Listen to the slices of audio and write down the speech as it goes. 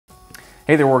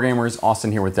Hey there Wargamers,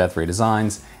 Austin here with Death Ray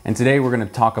Designs, and today we're going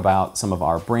to talk about some of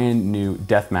our brand new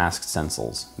death mask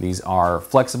stencils. These are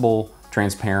flexible,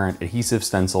 transparent, adhesive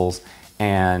stencils,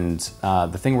 and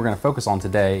the thing we're going to focus on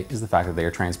today is the fact that they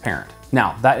are transparent.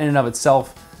 Now, that in and of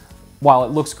itself, while it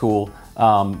looks cool,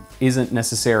 isn't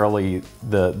necessarily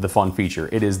the fun feature.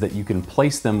 It is that you can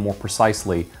place them more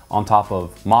precisely on top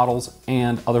of models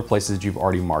and other places you've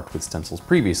already marked with stencils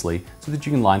previously, so that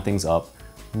you can line things up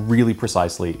really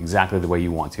precisely, exactly the way you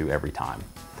want to every time.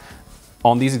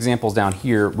 On these examples down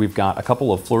here, we've got a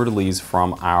couple of fleur-de-lis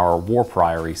from our War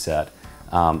Priory set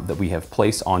that we have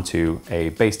placed onto a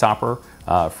base topper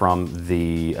from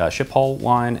the ship hull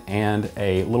line, and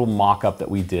a little mock-up that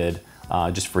we did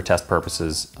just for test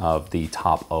purposes of the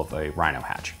top of a rhino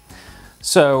hatch.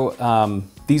 So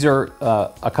these are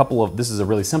this is a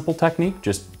really simple technique,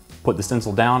 just put the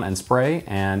stencil down and spray,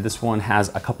 and this one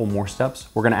has a couple more steps.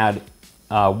 We're gonna add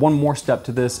one more step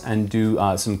to this and do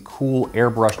some cool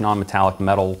airbrush non-metallic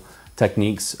metal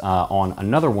techniques on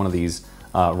another one of these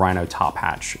rhino top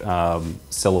hatch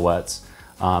silhouettes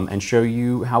and show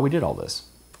you how we did all this.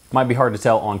 Might be hard to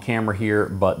tell on camera here,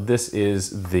 but this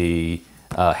is the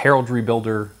heraldry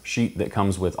builder sheet that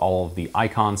comes with all of the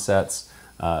icon sets.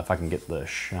 If I can get the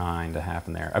shine to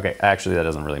happen there. Okay, actually that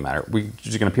doesn't really matter. We're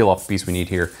just gonna peel off the piece we need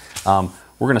here.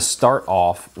 We're gonna start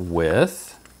off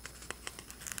with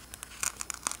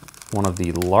one of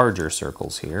the larger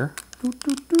circles here.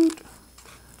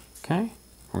 Okay,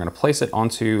 we're gonna place it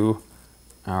onto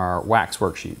our wax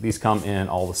worksheet. These come in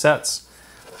all the sets.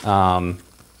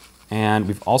 And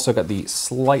we've also got the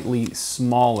slightly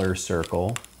smaller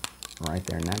circle right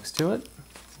there next to it.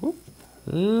 Whoop,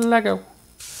 let go.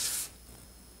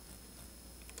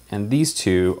 And these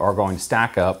two are going to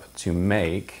stack up to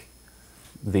make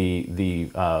the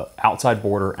outside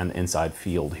border and the inside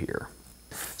field here.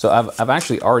 So I've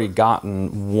actually already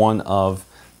gotten one of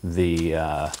the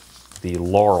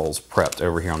laurels prepped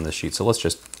over here on this sheet. So let's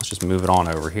just move it on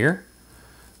over here.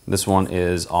 This one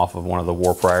is off of one of the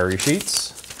War Priory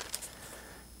sheets.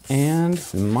 And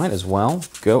we might as well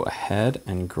go ahead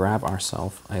and grab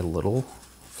ourselves a little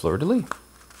fleur-de-lis.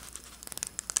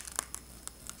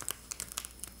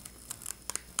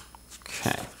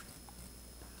 Okay.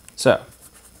 So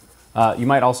you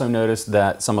might also notice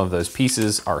that some of those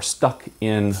pieces are stuck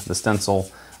in the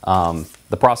stencil.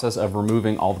 The process of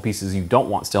removing all the pieces you don't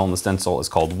want still in the stencil is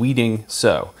called weeding.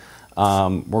 So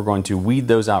we're going to weed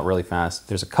those out really fast.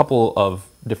 There's a couple of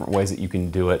different ways that you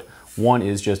can do it. One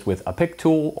is just with a pick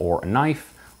tool or a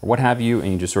knife or what have you,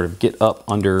 and you just sort of get up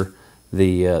under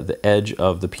the edge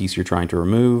of the piece you're trying to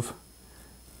remove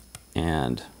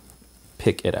and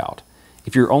pick it out.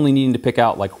 If you're only needing to pick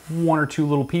out like one or two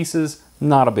little pieces,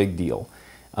 not a big deal.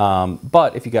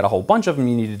 But if you got a whole bunch of them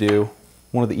you need to do,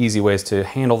 one of the easy ways to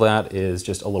handle that is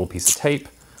just a little piece of tape.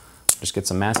 Just get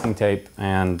some masking tape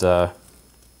and just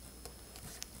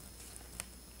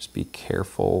be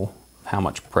careful how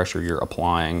much pressure you're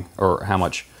applying or how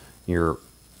much you're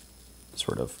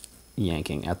sort of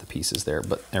yanking at the pieces there.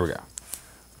 But there we go.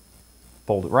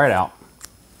 Fold it right out.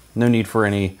 No need for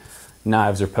any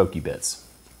knives or pokey bits.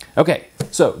 Okay,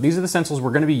 so these are the stencils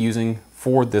we're going to be using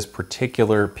for this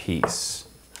particular piece.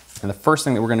 And the first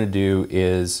thing that we're going to do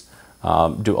is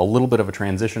do a little bit of a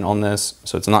transition on this,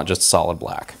 so it's not just solid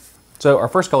black. So our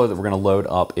first color that we're going to load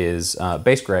up is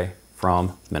base gray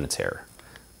from Minotaur.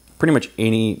 Pretty much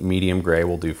any medium gray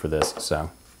will do for this, so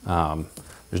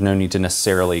there's no need to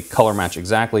necessarily color match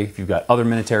exactly. If you've got other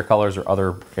Minotaur colors or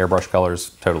other airbrush colors,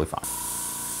 totally fine.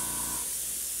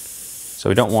 So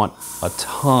we don't want a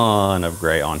ton of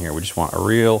gray on here. We just want a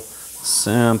real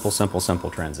simple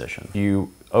transition. If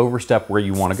you overstep where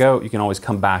you want to go, you can always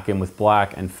come back in with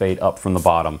black and fade up from the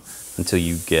bottom until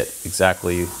you get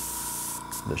exactly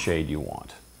the shade you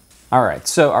want. All right,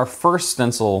 so our first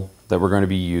stencil that we're going to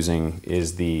be using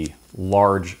is the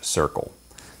large circle.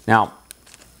 Now,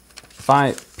 if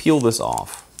I peel this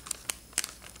off,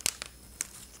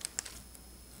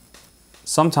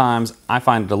 sometimes I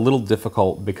find it a little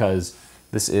difficult because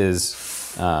this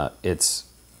is, I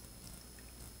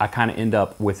kind of end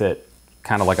up with it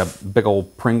kind of like a big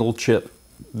old Pringle chip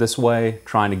this way,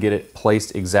 trying to get it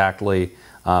placed exactly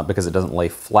because it doesn't lay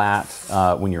flat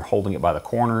when you're holding it by the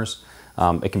corners.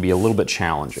 It can be a little bit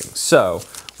challenging. So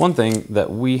one thing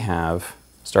that we have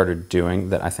started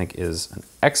doing that I think is an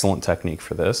excellent technique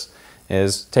for this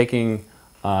is taking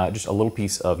just a little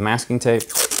piece of masking tape.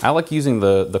 I like using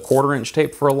the 1/4"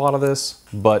 tape for a lot of this,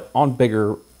 but on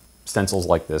bigger stencils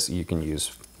like this, you can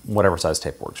use whatever size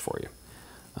tape works for you.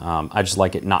 I just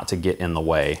like it not to get in the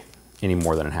way any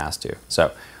more than it has to.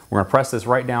 So we're gonna press this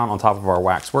right down on top of our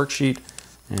wax worksheet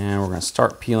And we're going to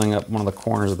start peeling up one of the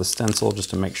corners of the stencil just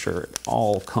to make sure it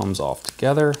all comes off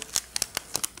together.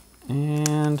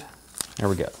 And there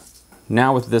we go.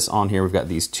 Now with this on here, we've got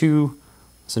these two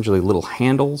essentially little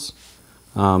handles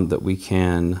that we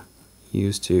can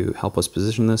use to help us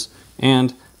position this.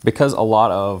 And because a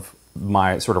lot of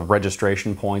my sort of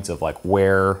registration points of like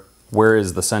where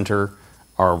is the center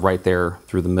are right there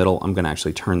through the middle, I'm going to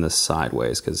actually turn this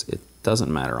sideways because it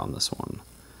doesn't matter on this one.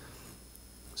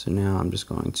 So now I'm just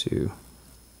going to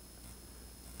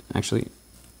actually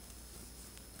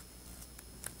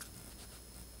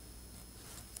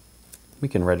we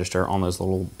can register on those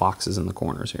little boxes in the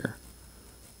corners here.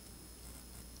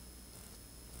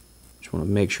 Just want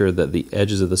to make sure that the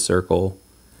edges of the circle,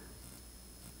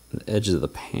 the edges of the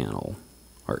panel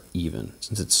are even.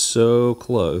 Since it's so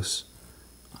close,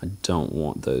 I don't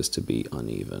want those to be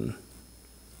uneven,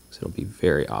 because it'll be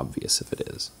very obvious if it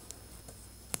is.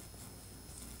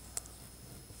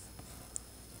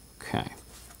 Okay,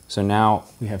 so now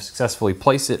we have successfully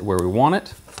placed it where we want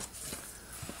it.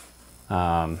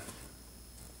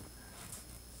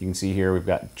 You can see here we've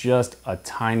got just a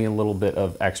tiny little bit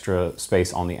of extra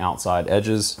space on the outside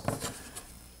edges.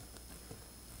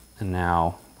 And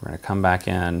now we're going to come back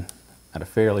in at a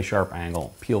fairly sharp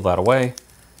angle, peel that away,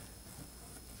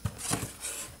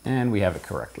 and we have it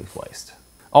correctly placed.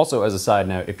 Also, as a side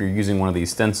note, if you're using one of these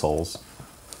stencils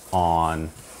on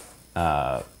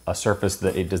a surface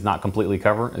that it does not completely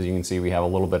cover, as you can see we have a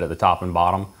little bit at the top and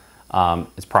bottom,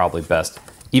 it's probably best.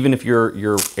 Even if you're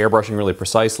airbrushing really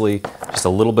precisely, just a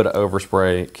little bit of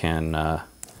overspray can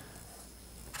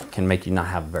make you not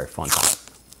have a very fun time.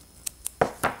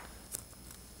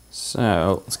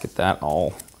 So let's get that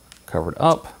all covered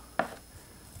up.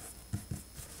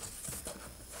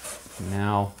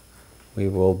 Now we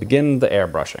will begin the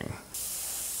airbrushing.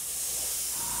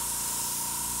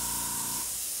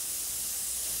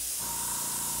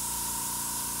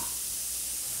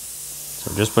 So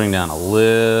we're just putting down a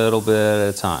little bit at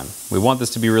a time. We want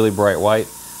this to be really bright white,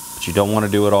 but you don't want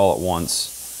to do it all at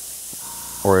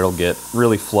once, or it'll get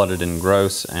really flooded and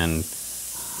gross, and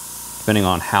depending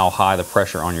on how high the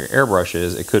pressure on your airbrush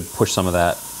is, it could push some of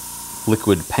that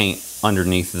liquid paint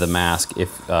underneath the mask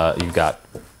if you've got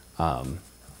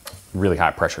really high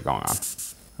pressure going on.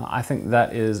 I think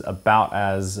that is about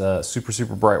as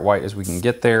super bright white as we can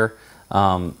get there.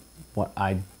 What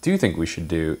I do think we should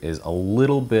do is a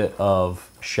little bit of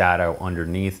shadow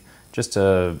underneath, just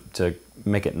to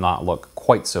make it not look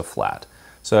quite so flat.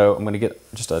 So I'm going to get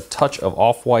just a touch of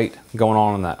off-white going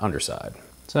on that underside.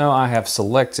 So I have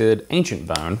selected Ancient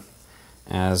Bone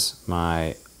as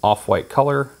my off-white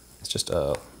color. It's just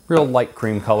a real light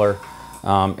cream color.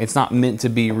 It's not meant to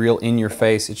be real in your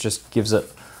face, it just gives it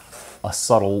a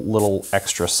subtle little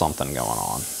extra something going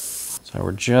on. So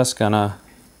we're just gonna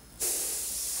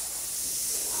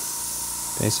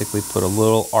basically put a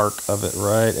little arc of it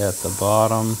right at the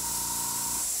bottom.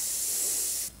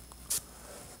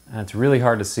 And it's really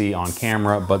hard to see on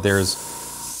camera, but there's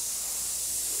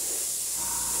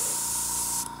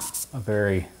a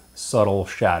very subtle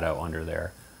shadow under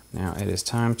there. Now it is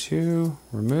time to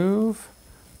remove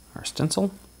our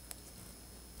stencil.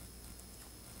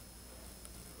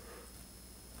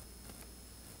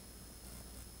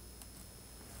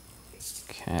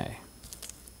 Okay.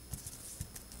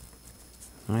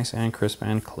 Nice and crisp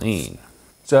and clean.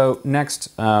 So next,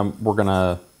 we're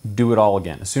gonna do it all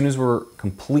again. As soon as we're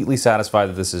completely satisfied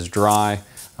that this is dry,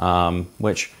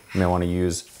 which you may wanna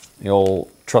use the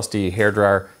old trusty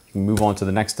hairdryer, you can move on to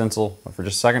the next stencil, but for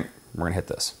just a second, we're gonna hit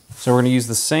this. So we're gonna use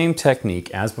the same technique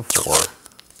as before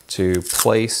to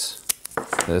place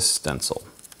this stencil.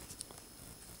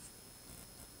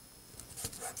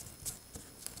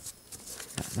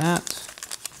 Got that.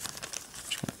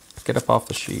 Just gonna pick it up off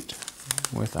the sheet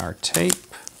with our tape.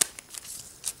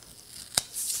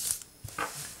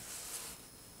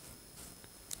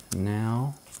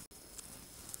 Now,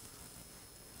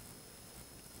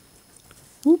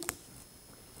 whoop.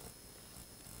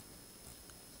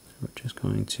 We're just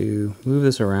going to move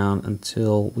this around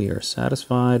until we are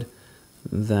satisfied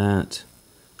that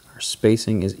our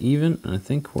spacing is even, and I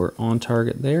think we're on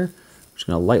target there. I'm just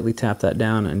going to lightly tap that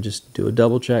down and just do a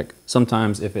double check.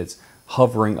 Sometimes if it's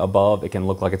hovering above, it can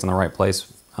look like it's in the right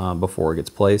place before it gets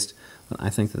placed. But I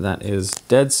think that that is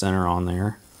dead center on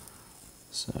there.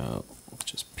 So let's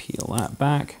just peel that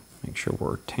back, make sure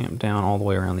we're tamped down all the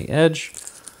way around the edge.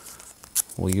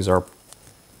 We'll use our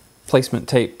placement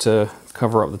tape to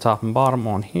cover up the top and bottom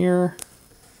on here.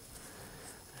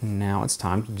 And now it's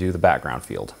time to do the background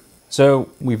field. So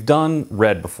we've done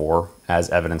red before, as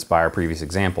evidenced by our previous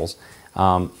examples.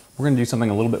 We're going to do something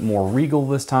a little bit more regal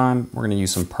this time. We're going to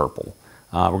use some purple.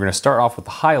 We're going to start off with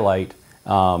the highlight,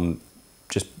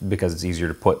 just because it's easier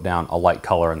to put down a light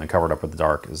color and then cover it up with the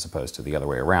dark as opposed to the other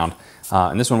way around.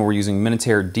 And this one we're using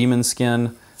Minotaur Demon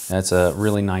Skin. That's a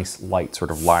really nice light sort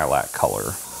of lilac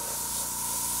color.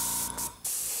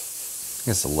 I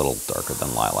guess a little darker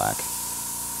than lilac.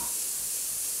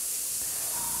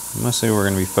 Mostly we're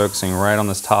going to be focusing right on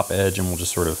this top edge, and we'll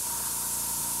just sort of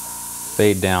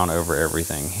fade down over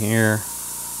everything here.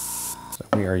 So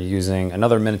we are using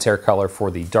another Minotaur color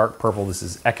for the dark purple. This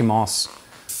is Ecumos,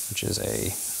 which is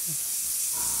a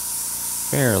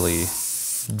fairly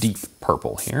deep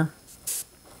purple here.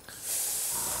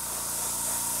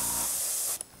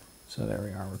 So there we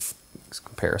are with this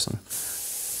comparison.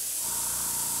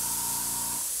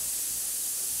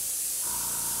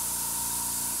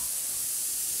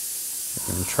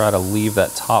 We're going to try to leave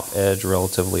that top edge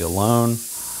relatively alone.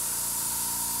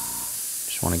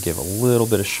 Just want to give a little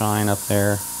bit of shine up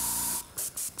there.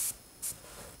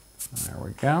 There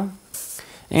we go.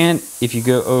 And if you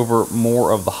go over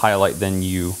more of the highlight than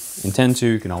you intend to,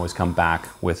 you can always come back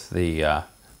with the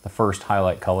first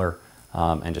highlight color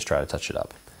and just try to touch it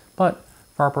up. But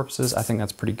for our purposes, I think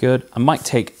that's pretty good. I might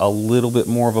take a little bit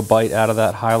more of a bite out of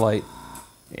that highlight.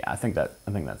 Yeah, I think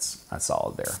that's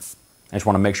solid there. I just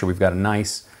want to make sure we've got a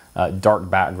nice dark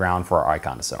background for our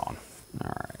icon to sit on.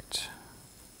 All right,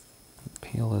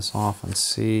 peel this off and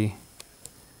see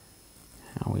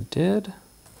how we did.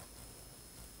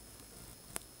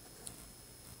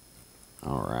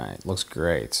 All right, looks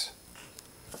great.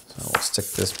 So we'll stick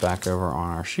this back over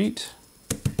on our sheet.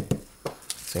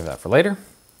 Save that for later.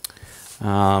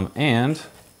 And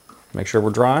make sure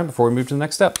we're dry before we move to the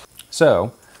next step.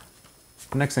 So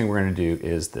the next thing we're going to do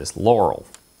is this laurel.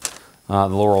 The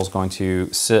laurel is going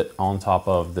to sit on top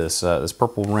of this, this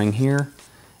purple ring here.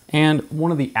 And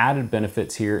one of the added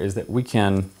benefits here is that we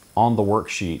can, on the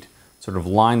worksheet, sort of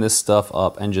line this stuff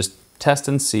up and just test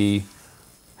and see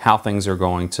how things are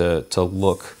going to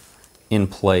look in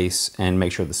place and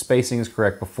make sure the spacing is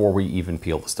correct before we even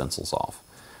peel the stencils off.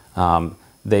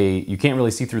 You can't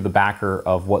really see through the backer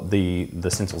of what the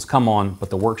stencils come on, but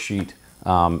the worksheet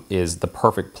is the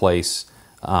perfect place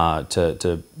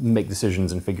to make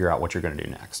decisions and figure out what you're going to do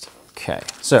next. Okay,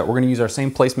 so we're going to use our same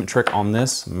placement trick on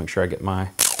this. Make sure I get my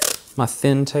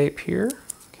thin tape here.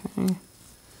 Okay.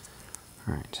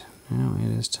 All right, now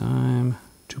it is time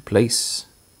to place.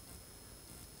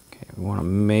 Okay, we want to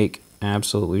make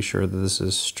absolutely sure that this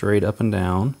is straight up and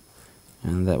down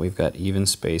and that we've got even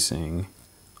spacing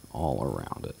all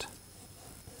around it.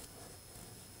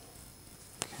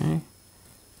 Okay.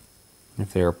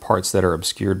 If there are parts that are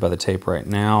obscured by the tape right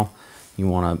now, you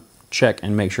want to check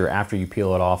and make sure after you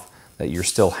peel it off that you're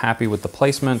still happy with the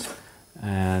placement,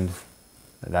 and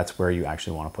that's where you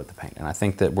actually want to put the paint. And I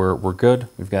think that we're good.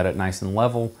 We've got it nice and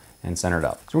level and centered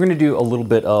up. So we're going to do a little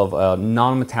bit of a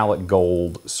non-metallic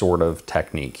gold sort of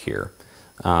technique here.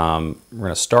 We're going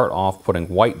to start off putting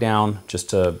white down just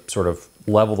to sort of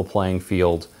level the playing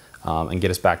field and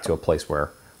get us back to a place where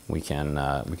we can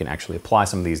actually apply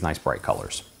some of these nice bright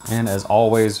colors. And as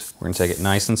always, we're going to take it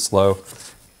nice and slow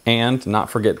and not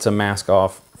forget to mask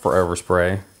off for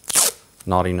overspray.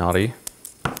 Naughty, naughty.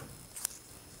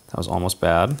 That was almost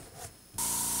bad.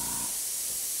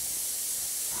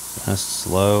 Just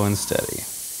slow and steady.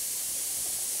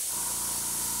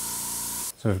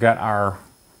 So we've got our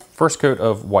first coat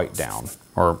of white down,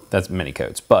 or that's many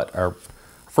coats, but our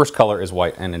first color is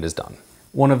white and it is done.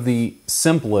 One of the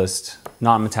simplest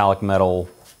non-metallic metal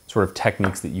sort of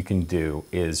techniques that you can do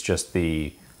is just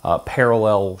the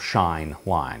parallel shine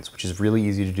lines, which is really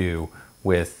easy to do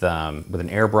with an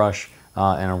airbrush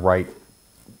and a right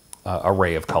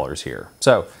array of colors here.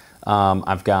 So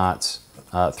I've got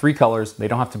 3 colors. They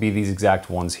don't have to be these exact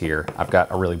ones here. I've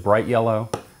got a really bright yellow,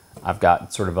 I've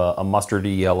got sort of a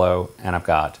mustardy yellow, and I've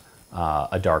got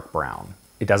a dark brown.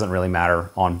 It doesn't really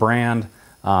matter on brand,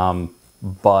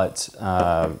 but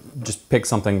just pick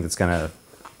something that's gonna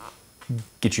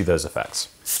get you those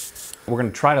effects. We're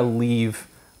gonna try to leave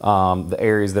the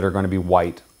areas that are gonna be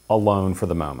white alone for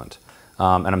the moment.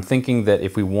 And I'm thinking that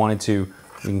if we wanted to,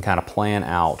 we can kind of plan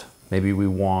out. Maybe we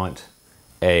want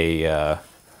a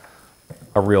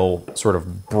real sort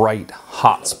of bright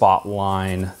hot spot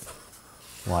line,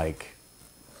 like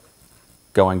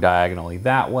going diagonally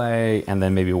that way, and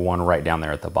then maybe one right down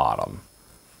there at the bottom.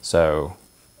 So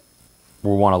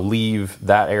we want to leave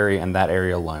that area and that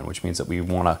area alone, which means that we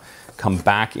want to come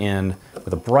back in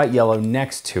with a bright yellow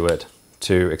next to it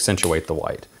to accentuate the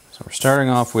white. So we're starting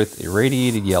off with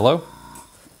irradiated yellow,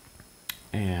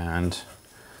 and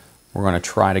we're going to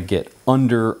try to get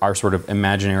under our sort of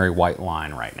imaginary white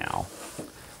line right now.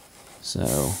 So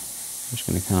I'm just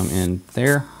going to come in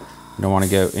there. You don't want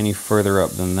to go any further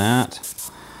up than that.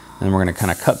 And then we're going to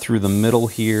kind of cut through the middle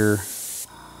here.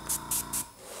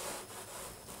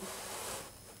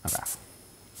 Okay.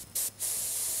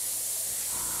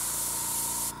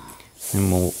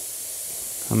 And we'll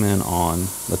come in on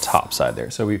the top side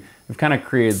there. So we've kind of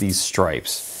created these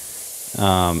stripes.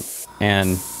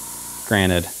 And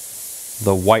granted,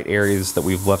 the white areas that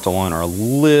we've left alone are a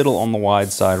little on the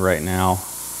wide side right now.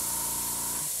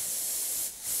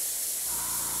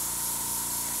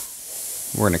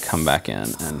 We're going to come back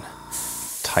in and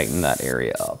tighten that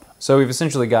area up. So we've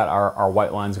essentially got our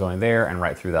white lines going there and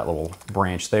right through that little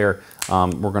branch there.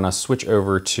 We're going to switch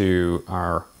over to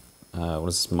our, what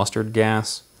is this, mustard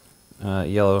gas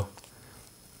yellow.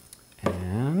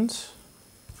 And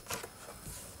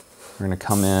we're going to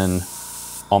come in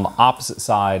on the opposite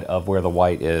side of where the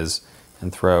white is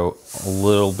and throw a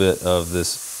little bit of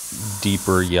this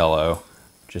deeper yellow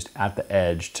just at the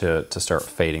edge to start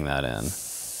fading that in.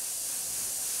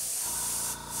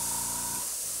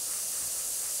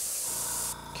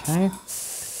 Okay,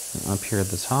 and up here at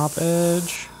the top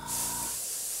edge.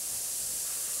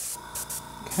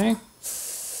 Okay.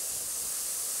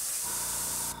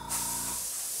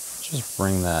 Just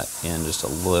bring that in just a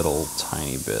little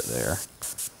tiny bit there.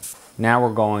 Now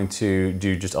we're going to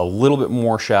do just a little bit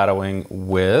more shadowing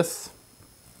with,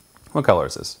 what color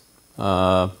is this?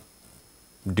 Dubai?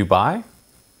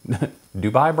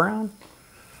 Dubai brown?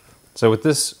 So with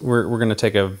this, we're gonna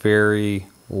take a very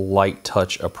light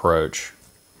touch approach.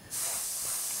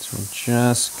 So we're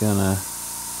just gonna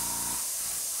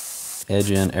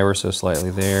edge in ever so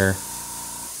slightly there.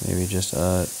 Maybe just,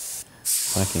 if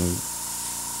I can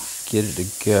get it to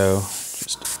go,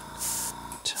 just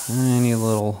tiny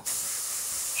little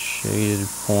shaded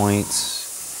points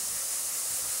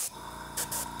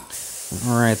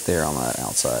right there on that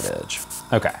outside edge.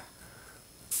 Okay.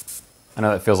 I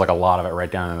know that feels like a lot of it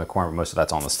right down in the corner, but most of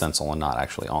that's on the stencil and not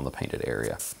actually on the painted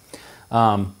area.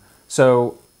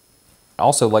 So I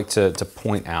also like to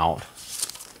point out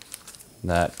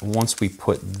that once we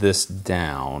put this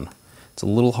down, it's a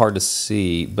little hard to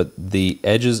see, but the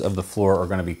edges of the floor are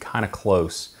going to be kind of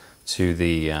close to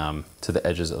the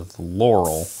edges of the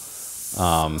laurel.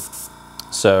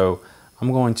 So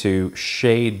I'm going to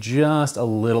shade just a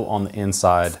little on the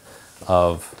inside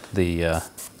of the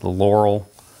laurel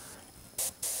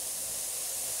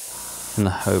in the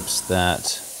hopes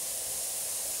that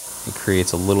it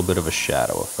creates a little bit of a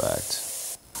shadow effect.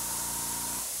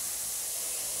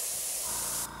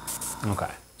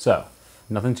 Okay, so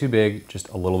nothing too big, just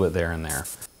a little bit there and there.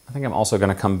 I think I'm also going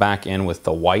to come back in with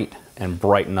the white and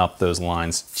brighten up those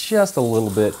lines just a little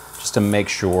bit, just to make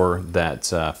sure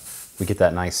that we get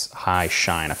that nice high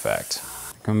shine effect.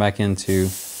 Come back in to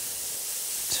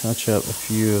touch up a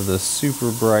few of the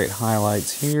super bright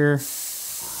highlights here.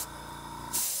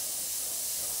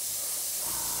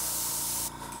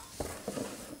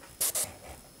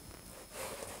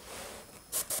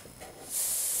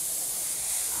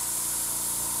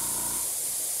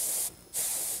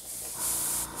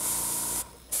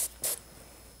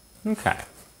 Okay,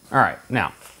 all right,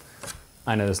 now,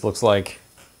 I know this looks like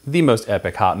the most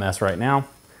epic hot mess right now,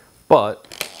 but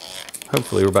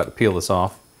hopefully we're about to peel this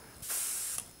off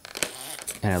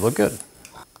and it looked good.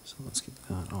 So let's get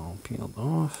that all peeled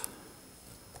off.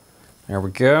 There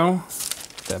we go.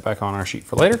 Put that back on our sheet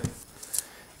for later.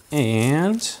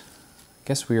 And I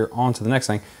guess we are on to the next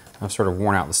thing. I've sort of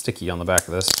worn out the sticky on the back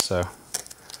of this, so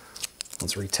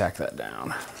let's re-tack that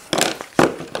down.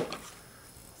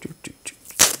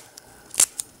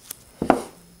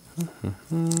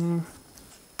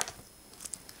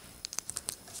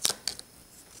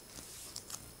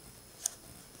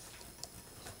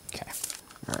 Okay,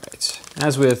 all right.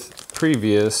 As with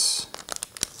previous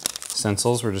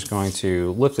stencils, we're just going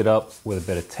to lift it up with a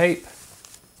bit of tape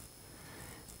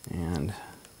and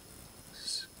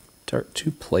start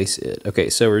to place it. Okay,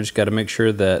 so we're just got to make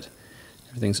sure that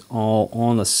everything's all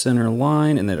on the center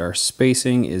line and that our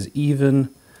spacing is even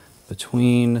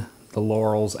between the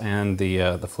laurels and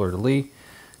the fleur-de-lis.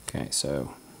 Okay,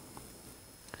 so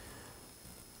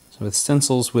with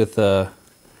stencils with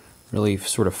really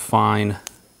sort of fine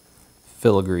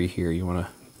filigree here, you want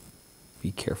to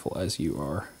be careful as you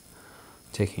are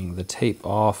taking the tape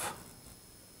off.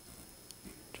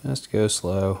 Just go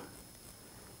slow.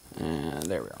 And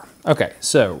there we are. Okay,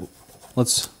 so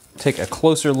let's take a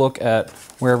closer look at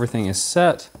where everything is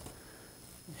set.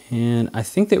 And I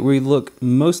think that we look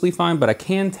mostly fine, but I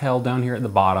can tell down here at the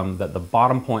bottom that the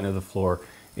bottom point of the floor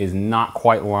is not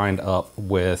quite lined up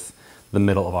with the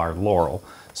middle of our laurel.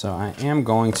 So I am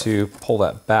going to pull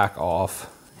that back off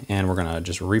and we're gonna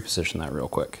just reposition that real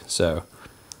quick. So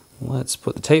let's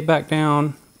put the tape back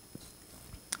down.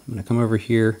 I'm gonna come over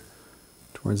here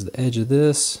towards the edge of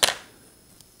this.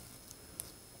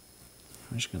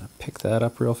 I'm just gonna pick that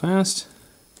up real fast.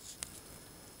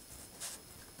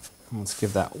 Let's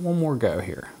give that one more go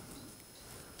here.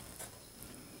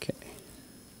 Okay.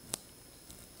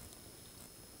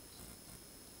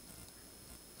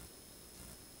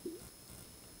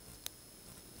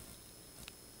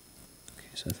 Okay,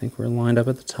 so I think we're lined up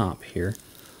at the top here.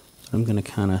 I'm gonna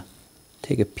kind of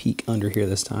take a peek under here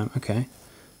this time. Okay,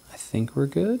 I think we're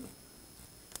good.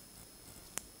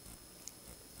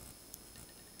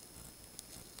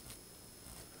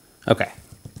 Okay,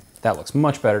 that looks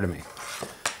much better to me.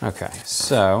 Okay,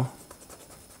 so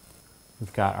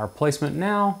we've got our placement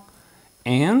now,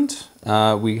 and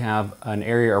we have an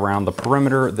area around the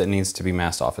perimeter that needs to be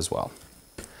masked off as well.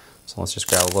 So let's just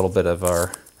grab a little bit of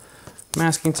our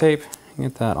masking tape and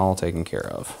get that all taken care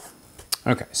of.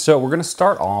 Okay, so we're gonna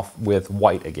start off with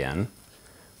white again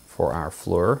for our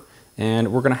fleur,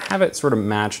 and we're gonna have it sort of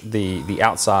match the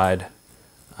outside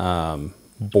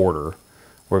border,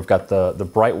 where we've got the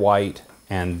bright white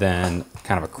and then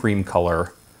kind of a cream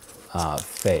color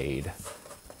fade.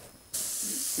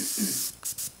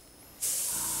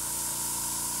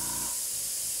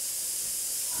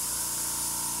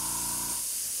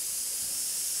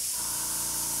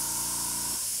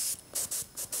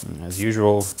 And as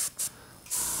usual,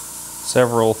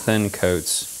 several thin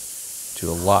coats do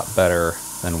a lot better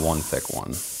than one thick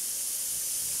one.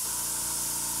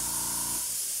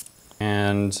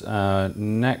 And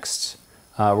next,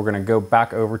 we're gonna go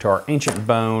back over to our Ancient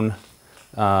Bone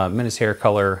Menace hair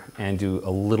color and do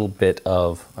a little bit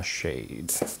of a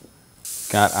shade.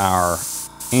 Got our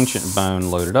Ancient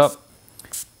Bone loaded up,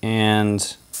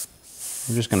 and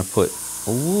I'm just gonna put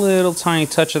a little tiny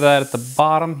touch of that at the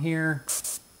bottom here.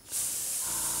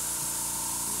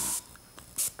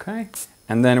 Okay,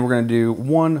 and then we're gonna do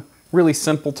one really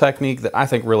simple technique that I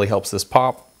think really helps this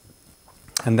pop,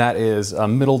 and that is a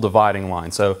middle dividing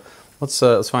line. So let's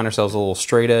find ourselves a little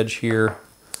straight edge here.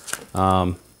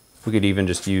 We could even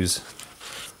just use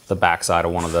the back side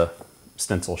of one of the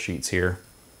stencil sheets here.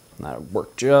 And that'll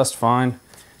work just fine.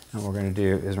 And what we're gonna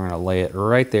do is we're gonna lay it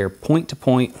right there, point to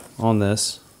point on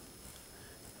this.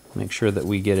 Make sure that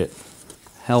we get it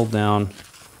held down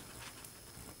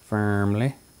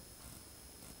firmly.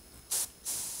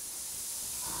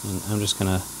 And I'm just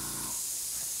gonna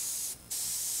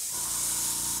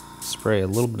spray a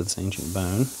little bit of this Ancient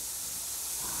Bone.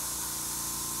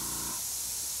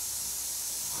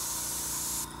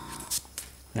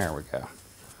 There we go.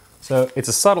 So it's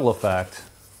a subtle effect,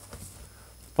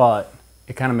 but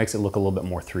it kind of makes it look a little bit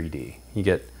more 3D. You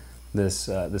get this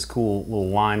this cool little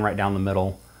line right down the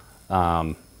middle,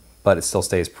 but it still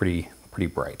stays pretty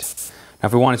bright. Now,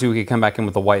 if we wanted to, we could come back in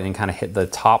with the white and kind of hit the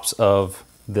tops of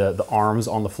the arms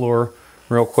on the floor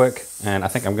real quick. And I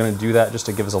think I'm gonna do that just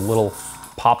to give us a little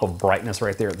pop of brightness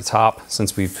right there at the top,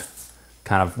 since we've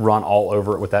kind of run all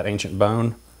over it with that Ancient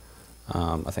Bone.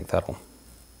 I think that'll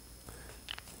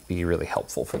be really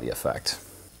helpful for the effect.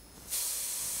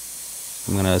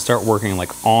 I'm gonna start working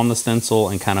like on the stencil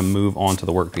and kind of move onto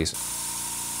the workpiece.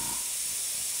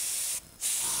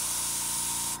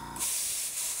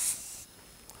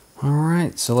 All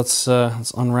right, so let's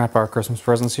unwrap our Christmas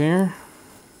presents here.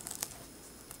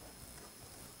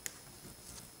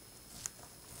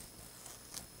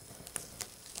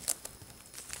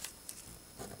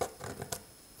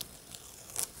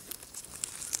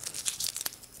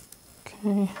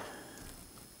 Okay.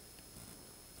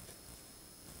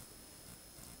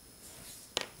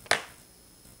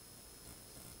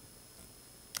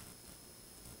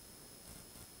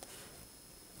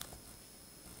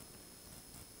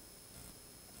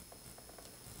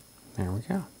 There we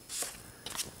go.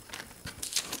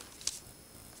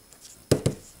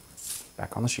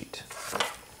 Back on the sheet.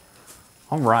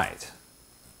 All right.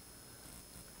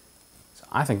 So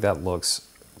I think that looks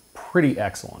pretty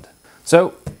excellent.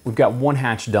 So we've got one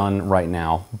hatch done right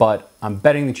now, but I'm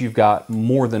betting that you've got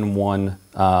more than one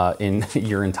in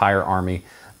your entire army.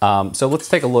 So let's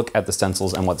take a look at the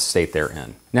stencils and what state they're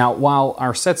in. Now, while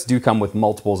our sets do come with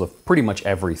multiples of pretty much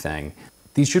everything,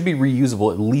 these should be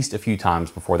reusable at least a few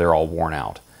times before they're all worn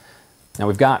out. Now,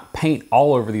 we've got paint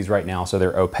all over these right now, so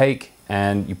they're opaque,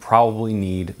 and you probably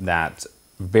need that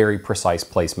very precise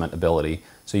placement ability,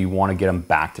 so you want to get them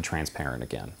back to transparent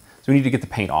again. So we need to get the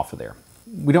paint off of there.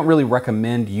 We don't really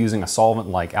recommend using a solvent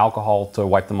like alcohol to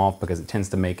wipe them off because it tends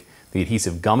to make the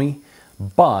adhesive gummy,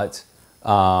 but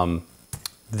the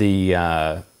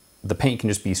paint can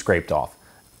just be scraped off.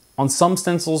 On some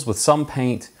stencils with some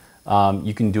paint,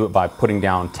 you can do it by putting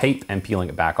down tape and peeling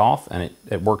it back off, and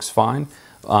it works fine.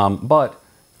 But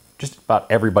just about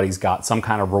everybody's got some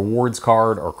kind of rewards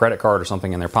card or credit card or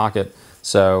something in their pocket.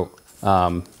 So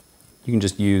you can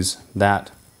just use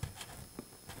that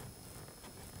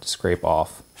to scrape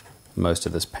off most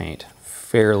of this paint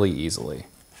fairly easily.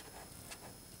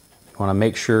 You want to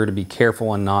make sure to be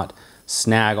careful and not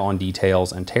snag on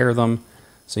details and tear them.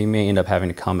 So you may end up having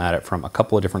to come at it from a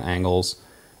couple of different angles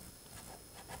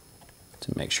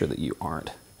to make sure that you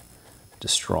aren't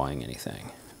destroying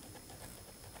anything.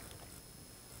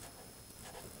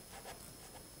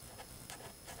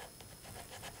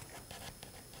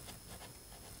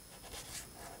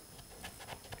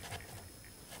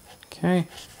 Okay,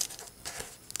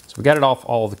 so we got it off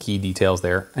all of the key details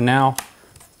there, and now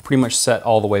pretty much set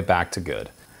all the way back to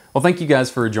good. Well, thank you guys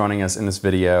for joining us in this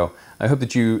video. I hope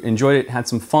that you enjoyed it, had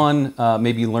some fun,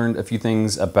 maybe learned a few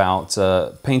things about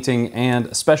painting and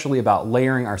especially about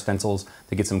layering our stencils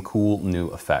to get some cool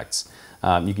new effects.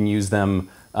 You can use them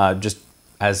just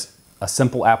as a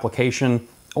simple application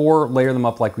or layer them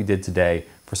up like we did today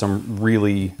for some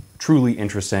really, truly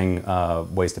interesting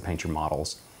ways to paint your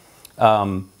models.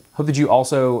 Hope that you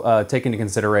also take into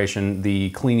consideration the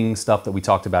cleaning stuff that we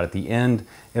talked about at the end.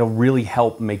 It'll really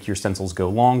help make your stencils go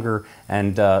longer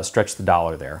and stretch the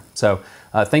dollar there. So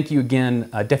thank you again.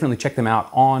 Definitely check them out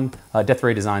on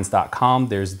deathraydesigns.com.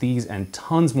 There's these and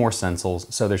tons more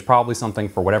stencils, so there's probably something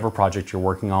for whatever project you're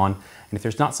working on. And if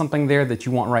there's not something there that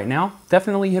you want right now,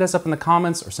 definitely hit us up in the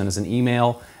comments or send us an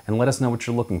email and let us know what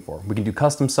you're looking for. We can do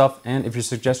custom stuff, and if your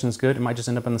suggestion is good, it might just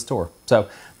end up in the store. So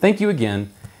thank you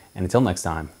again, and until next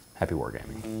time, happy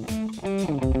wargaming.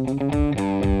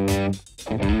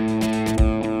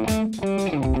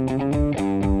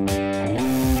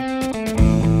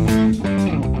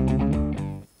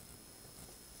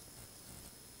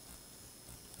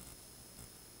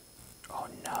 Oh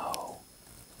no.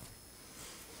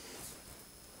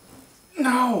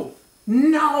 No!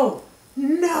 No!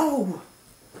 No!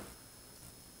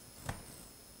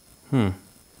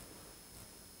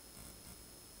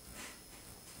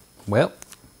 Well,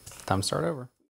 time to start over.